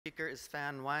Speaker is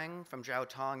Wang from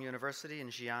Jiaotong University in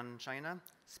Xi'an, China,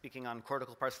 speaking on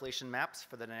cortical parcellation maps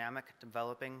for the dynamic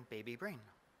developing baby brain.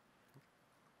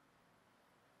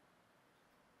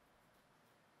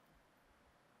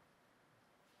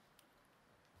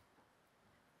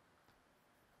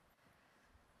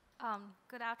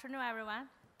 Good afternoon, everyone,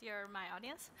 dear my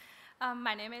audience.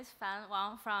 My name is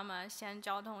Wang from Xi'an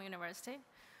Jiaotong University.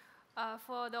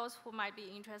 For those who might be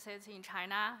interested in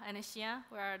China and Xi'an,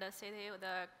 where the city of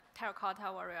the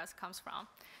terracotta warriors comes from.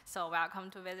 So welcome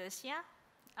to visit Xi'an.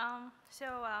 I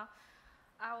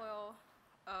will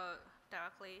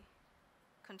directly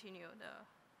continue the,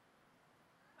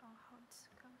 how it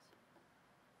goes.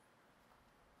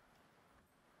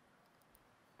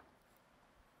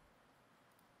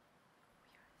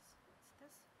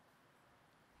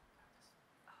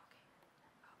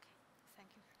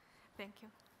 Thank you.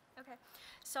 Okay,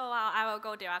 so I will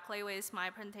go directly with my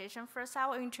presentation. First, I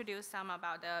will introduce some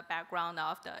about the background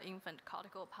of the infant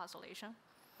cortical parcellation.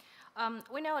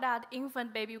 We know that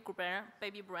infant baby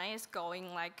brain is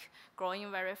growing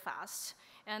very fast.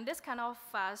 And this kind of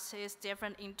fast is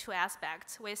different in two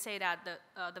aspects. We say that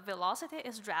the velocity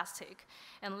is drastic,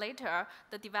 and later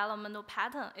the developmental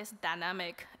pattern is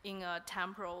dynamic in a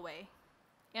temporal way.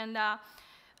 And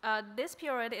this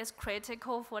period is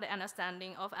critical for the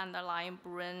understanding of underlying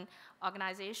brain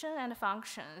organization and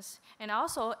functions. And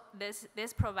also,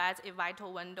 this provides a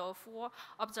vital window for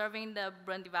observing the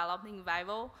brain development in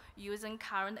vivo using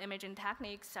current imaging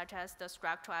techniques such as the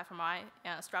structural fMRI,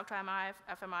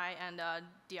 fMRI, and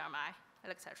DRMI,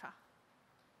 etc.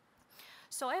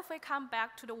 So if we come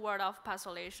back to the word of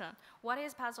parcellation, what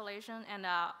is parcellation and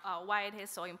why it is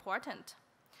so important?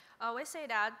 We say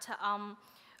that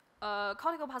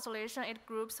cortical parcellation, it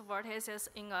groups vertices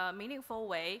in a meaningful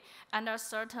way under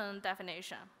certain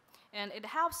definition. And it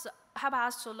helps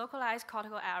us to localize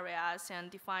cortical areas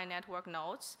and define network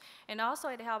nodes. And also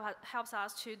it helps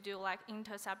us to do like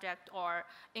inter-subject or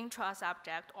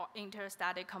intra-subject or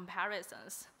interstatic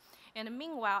comparisons. And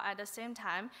meanwhile, at the same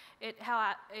time, it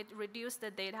reduces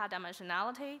the data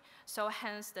dimensionality, so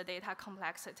hence the data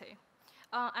complexity.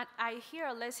 And I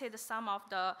here listed some of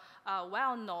the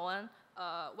well-known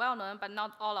but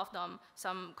not all of them,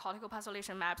 some cortical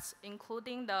parcellation maps,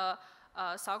 including the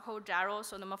so-called gyro,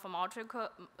 so the morphometric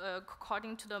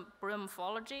according to the brain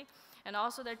morphology, and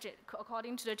also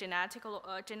according to the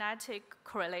genetic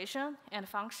correlation and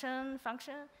function,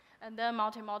 and then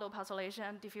multimodal parcellation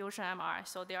and diffusion MRI.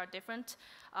 So there are different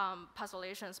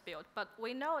parcellations built. But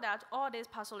we know that all these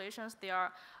parcellations, they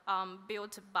are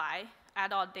built by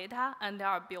adult data, and they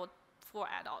are built for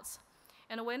adults.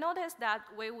 And we noticed that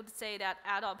we would say that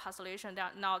adult parcellation, they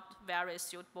are not very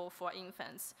suitable for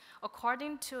infants,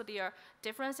 according to their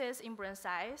differences in brain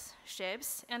size,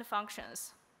 shapes, and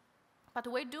functions. But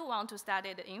we do want to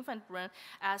study the infant brain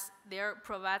as there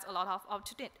provides a lot of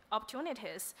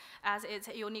opportunities as it's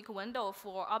a unique window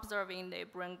for observing the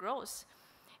brain growth.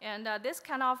 And this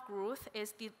kind of growth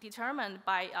is determined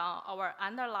by our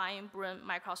underlying brain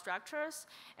microstructures,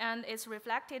 and it's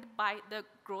reflected by the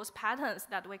growth patterns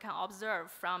that we can observe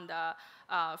from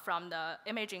the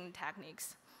imaging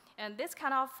techniques. And this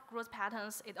kind of growth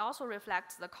patterns, it also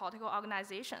reflects the cortical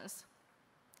organizations.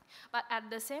 But at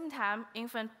the same time,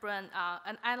 infant brain,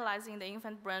 and analyzing the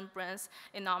infant brain brings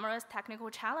enormous technical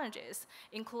challenges,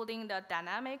 including the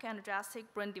dynamic and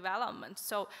drastic brain development.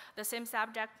 So the same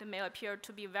subject may appear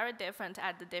to be very different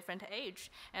at the different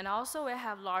age. And also we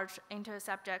have large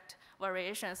inter-subject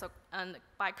variations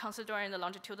by considering the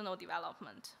longitudinal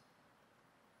development.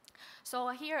 So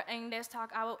here in this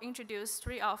talk, I will introduce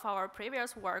 3 of our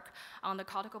previous work on the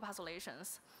cortical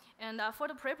parcellations. And for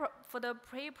the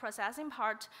pre-processing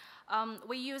part,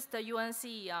 we use the UNC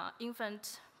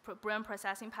infant brain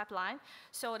processing pipeline,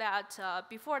 so that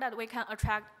before that we can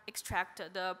extract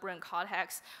the brain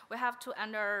cortex, we have to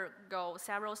undergo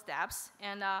several steps.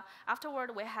 And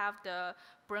afterward, we have the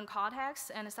brain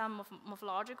cortex and some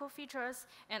morphological features,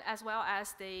 and as well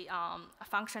as the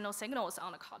functional signals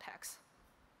on the cortex.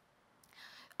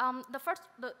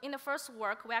 In the first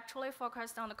work, we actually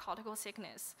focused on the cortical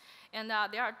thickness. And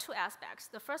there are 2 aspects.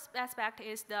 The first aspect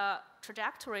is the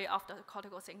trajectory of the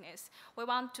cortical thickness. We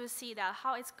want to see that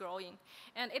how it's growing.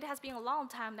 And it has been a long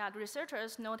time that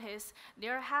researchers noticed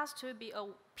there has to be a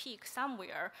peak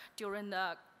somewhere during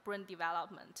the brain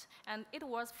development. And it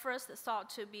was first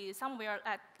thought to be somewhere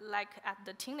at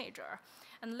the teenager.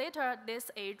 And later,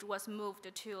 this age was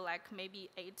moved to like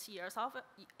maybe 8 years of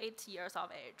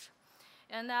age.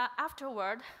 And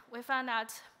afterward, we found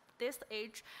that this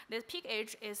peak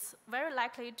age is very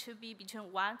likely to be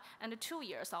between 1 and 2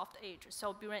 years of age,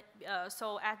 so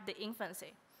at the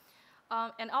infancy.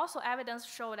 And also evidence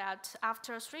show that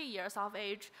after 3 years of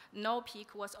age, no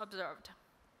peak was observed.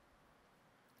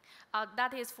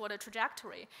 That is for the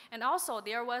trajectory. And also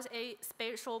there was a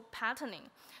spatial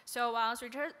patterning. So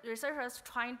researchers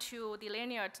trying to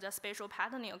delineate the spatial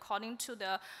patterning according to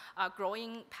the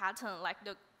growing pattern, like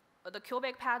the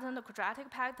cubic pattern, the quadratic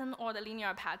pattern, or the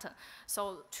linear pattern.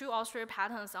 So 2 or 3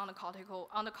 patterns on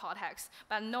the cortex,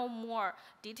 but no more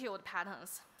detailed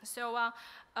patterns. So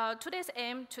to this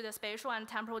aim to the spatial and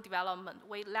temporal development,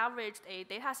 we leveraged a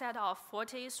data set of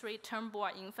 43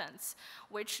 term-born infants,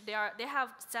 which they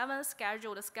have 7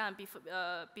 scheduled scans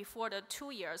before the 2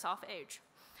 years of age.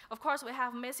 Of course, we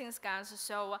have missing scans,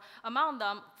 so among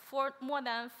them,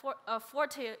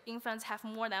 40 infants have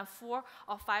more than 4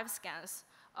 or 5 scans,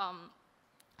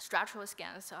 structural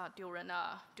scans during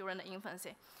the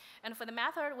infancy. And for the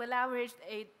method, we leveraged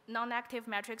a non-active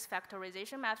matrix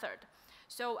factorization method.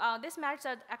 So this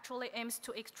method actually aims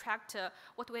to extract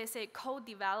what we say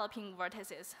co-developing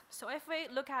vertices. So if we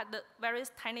look at the very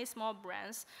tiny small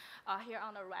brands here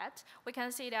on the right, we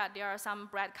can see that there are some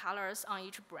bright colors on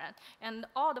each brand. And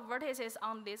all the vertices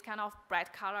on these kind of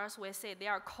bright colors, we say they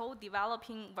are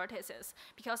co-developing vertices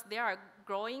because they are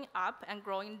growing up and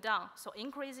growing down, so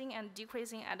increasing and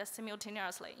decreasing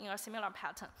simultaneously in a similar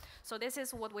pattern. So this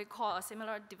is what we call a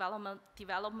similar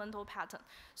developmental pattern.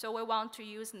 So we want to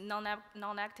use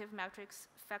non-active matrix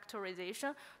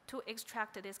factorization to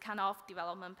extract this kind of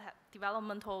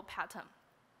developmental pattern.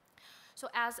 So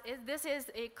this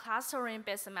is a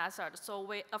clustering-based method, so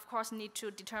we, of course, need to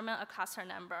determine a cluster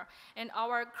number. And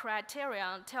our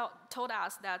criterion told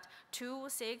us that 2,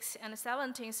 6, and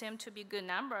 17 seem to be good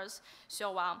numbers.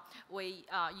 So we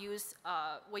use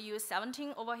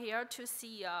 17 over here to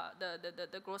see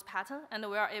the growth pattern, and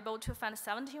we are able to find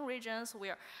 17 regions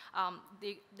where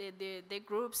they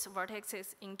groups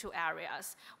vertices into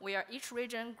areas, where each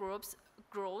region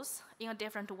grows in a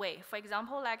different way. For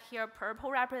example, like here,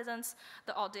 purple represents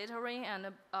the auditory and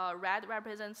red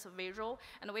represents visual,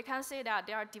 and we can see that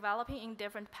they are developing in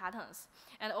different patterns.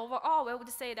 And overall, we would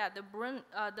say that the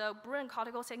brain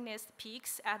cortical thickness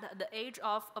peaks at the age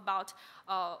of about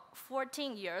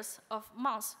 14 years of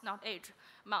months, not age,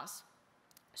 months.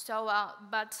 So,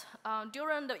 but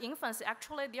during the infancy,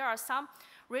 actually, there are some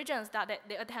regions that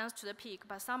they attend to the peak,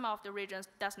 but some of the regions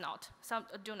does not, some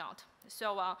do not.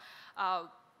 So,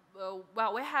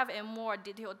 well, we have a more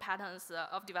detailed patterns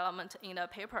of development in the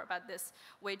paper, but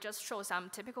we just show some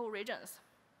typical regions.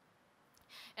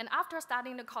 And after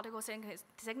studying the cortical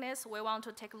thickness, we want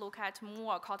to take a look at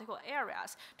more cortical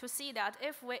areas to see that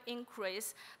if we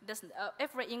increase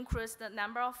the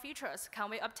number of features, can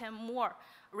we obtain more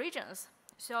regions?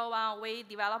 So we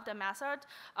developed a method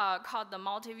called the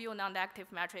multi-view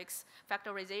non-active matrix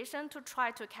factorization to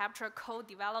try to capture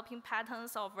co-developing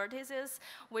patterns of vertices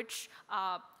which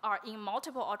are in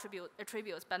multiple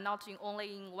attributes, but not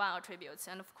only in one attribute.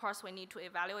 And of course, we need to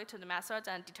evaluate the methods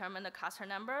and determine the cluster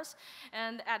numbers.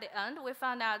 And at the end, we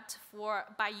found that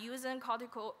by using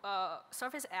cortical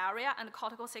surface area and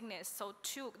cortical thickness, so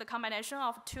the combination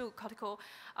of 2 cortical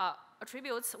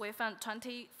attributes, we found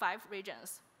 25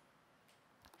 regions.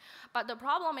 But the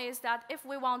problem is that if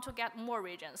we want to get more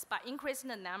regions by increasing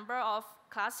the number of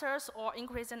clusters or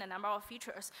increasing the number of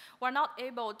features, we're not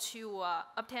able to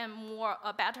obtain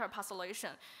a better parcellation.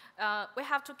 We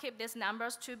have to keep these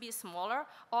numbers to be smaller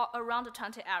or around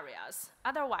 20 areas.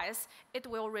 Otherwise, it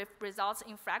will result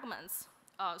in fragments.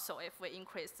 So if we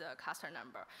increase the cluster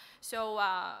number. So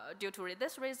due to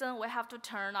this reason, we have to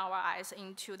turn our eyes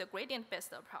into the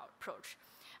gradient-based approach.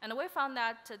 And we found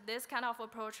that this kind of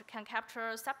approach can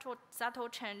capture subtle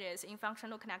changes in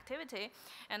functional connectivity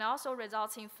and also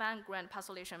results in fine-grained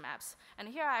parcellation maps. And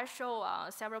here I show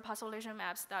several parcellation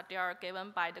maps that they are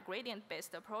given by the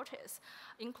gradient-based approaches,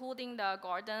 including the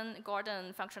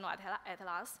Gordon functional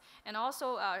atlas, and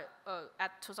also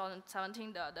at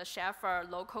 2017, the Schaeffer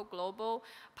local global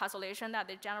parcellation that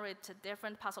they generate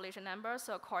different parcellation numbers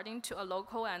according to a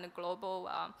local and global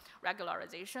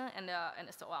regularization and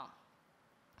so on.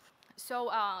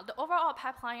 So the overall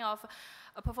pipeline of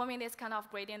performing this kind of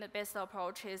gradient-based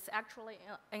approach is actually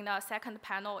in the second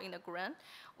panel in the green,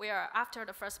 where after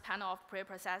the first panel of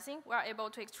pre-processing, we are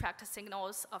able to extract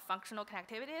signals of functional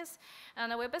connectivities,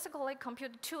 and we basically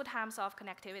compute 2 types of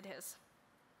connectivities.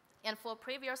 And for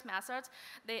previous methods,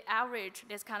 they average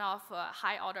this kind of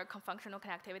high-order functional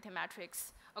connectivity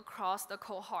matrix across the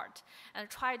cohort and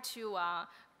try to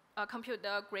compute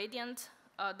the gradient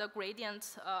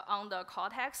on the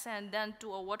cortex and then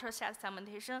do a watershed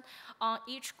segmentation on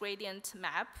each gradient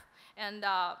map. And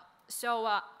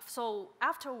so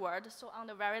afterward, so on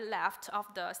the very left of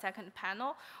the second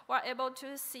panel, we're able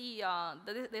to see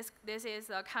this is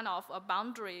a kind of a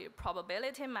boundary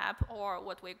probability map, or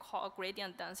what we call a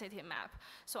gradient density map.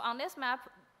 So on this map,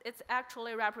 it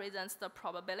actually represents the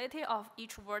probability of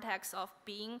each vertex of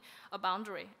being a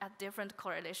boundary at different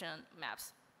correlation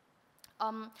maps.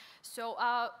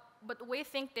 But we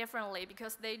think differently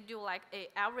because they do like an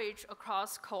average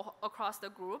across the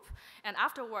group, and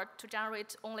afterward to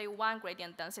generate only one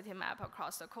gradient density map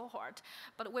across the cohort.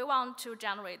 But we want to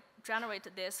generate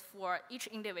this for each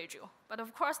individual. But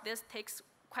of course, this takes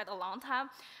quite a long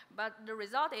time, but the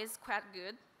result is quite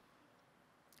good.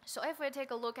 So if we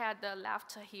take a look at the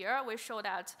left here, we show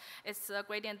that it's a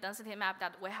gradient density map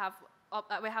that we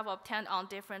have obtained on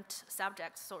different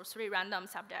subjects, so 3 random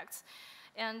subjects.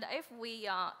 And if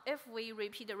we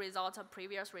repeat the results of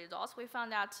previous results, we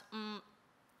found that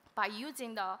by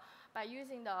using the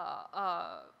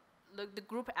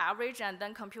group average and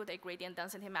then compute a gradient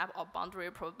density map or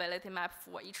boundary probability map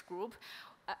for each group,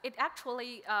 it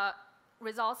actually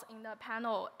results in the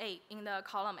panel A, in the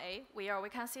column A, where we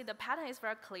can see the pattern is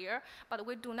very clear, but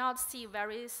we do not see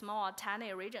very small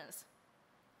tiny regions.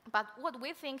 But what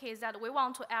we think is that we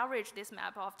want to average this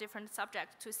map of different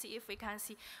subjects to see if we can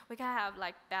have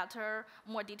like better,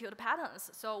 more detailed patterns.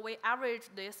 So we average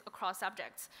this across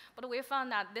subjects. But we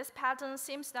found that this pattern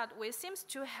seems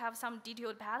to have some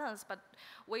detailed patterns, but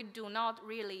we do not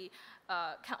really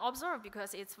can observe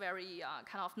because it's very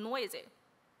kind of noisy.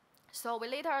 So we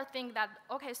later think that,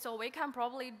 okay, so we can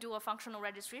probably do a functional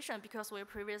registration because we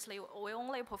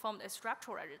only performed a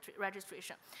structural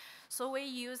registration. So we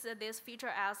use this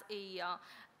feature as a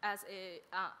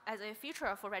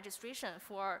feature for registration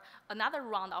for another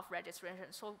round of registration.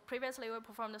 So previously we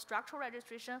performed the structural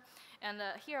registration, and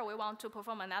here we want to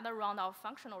perform another round of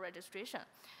functional registration.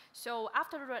 So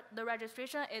after the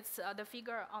registration, it's the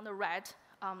figure on the right,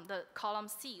 the column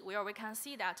C, where we can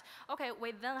see that, okay,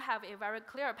 we then have a very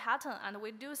clear pattern, and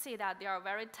we do see that there are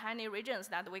very tiny regions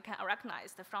that we can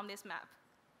recognize from this map.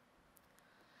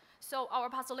 So our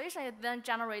parcellation is then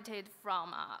generated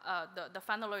from the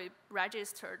finally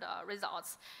registered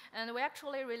results. And we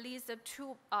actually released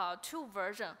two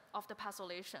versions of the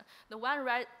parcellation. The one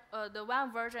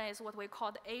version is what we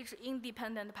call the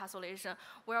age-independent parcellation,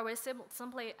 where we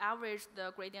simply average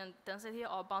the gradient density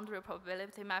or boundary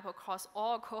probability map across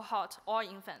all cohort, all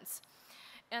infants.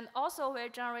 And also we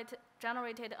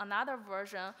generated another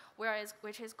version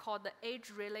which is called the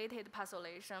age-related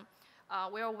parcellation,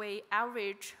 where we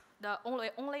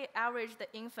only average the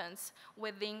infants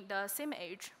within the same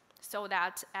age, so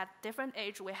that at different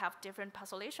age we have different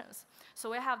parcellations.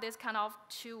 So we have this kind of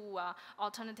 2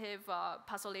 alternative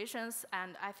parcellations,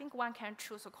 and I think one can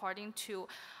choose according to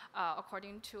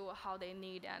how they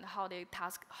need and how their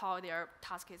task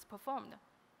is performed.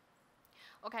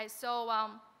 Okay, so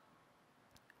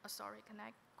sorry, can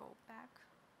I go back?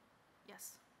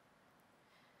 Yes.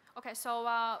 Okay, so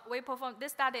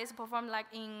this study is performed like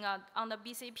on the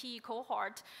BCP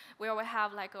cohort, where we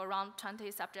have like around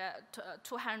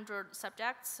 200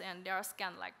 subjects, and they are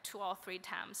scanned like 2 or 3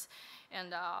 times,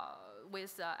 and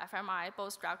with fMRI,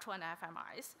 both structural and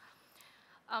fMRIs.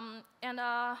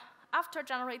 After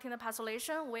generating the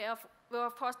parcellation, we of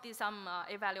course did some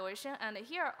evaluation, and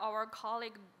here our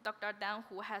colleague Dr. Dan,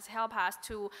 who has helped us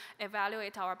to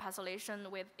evaluate our parcellation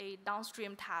with a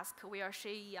downstream task where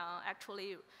she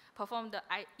actually performed the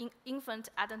infant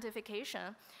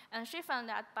identification, and she found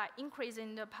that by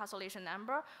increasing the parcellation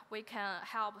number, we can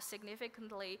help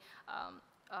significantly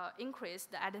increase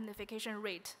the identification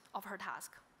rate of her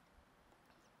task.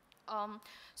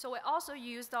 So we also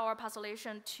used our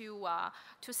parcellation to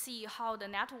see how the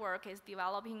network is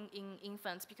developing in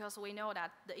infants, because we know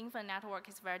that the infant network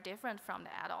is very different from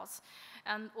the adults.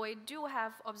 And we do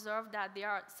have observed that there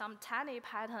are some tiny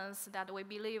patterns that we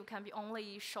believe can be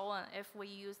only shown if we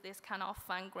use this kind of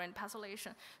fine-grained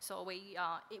parcellation. So we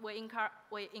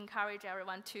encourage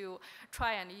everyone to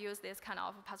try and use this kind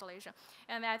of parcellation.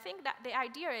 And I think that the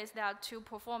idea is that to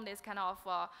perform this kind of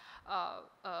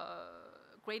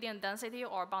gradient density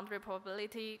or boundary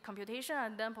probability computation,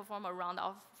 and then perform a round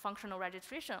of functional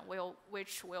registration,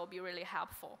 which will be really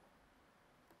helpful.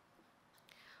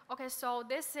 Okay, so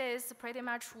this is pretty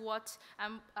much what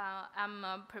I'm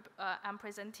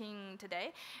presenting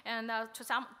today. And to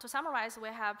summarize, we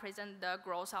have presented the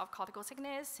growth of cortical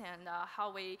thickness and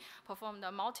how we perform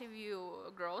the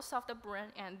multi-view growth of the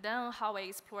brain, and then how we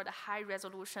explore the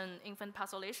high-resolution infant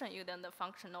parcellation using the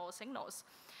functional signals.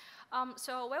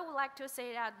 So we would like to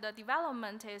say that the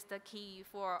development is the key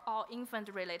for all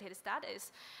infant-related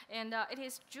studies, and it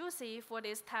is juicy for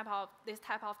this type of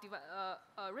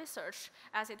research,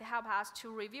 as it helps us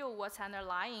to review what's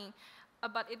underlying,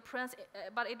 but it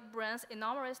brings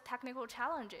enormous technical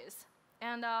challenges.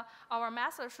 And our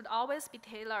method should always be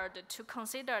tailored to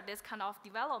consider this kind of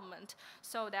development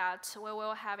so that we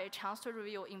will have a chance to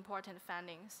review important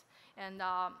findings. And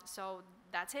so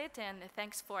that's it, and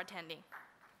thanks for attending.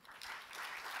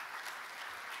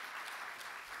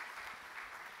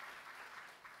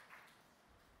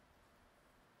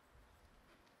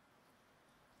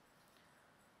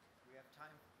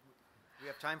 We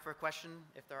have time for a question,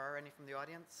 if there are any from the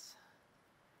audience.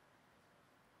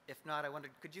 If not, I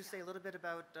wondered, could you say a little bit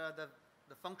about the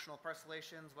functional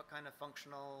parcellations? What kind of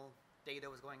functional data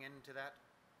was going into that?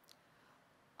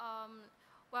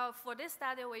 Well, for this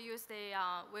study, we use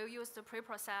the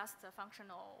pre-processed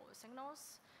functional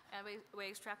signals, and we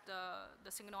extract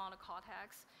the signal on the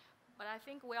cortex. But I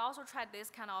think we also tried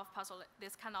this kind of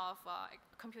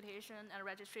computation and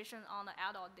registration on the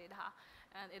adult data,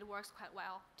 and it works quite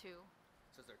well too.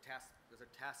 So is there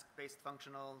task-based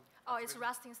functional? Oh, it's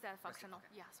resting state functional.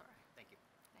 Okay. Yeah, sorry. Thank you.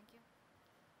 Thank you.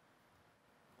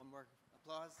 One more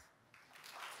applause.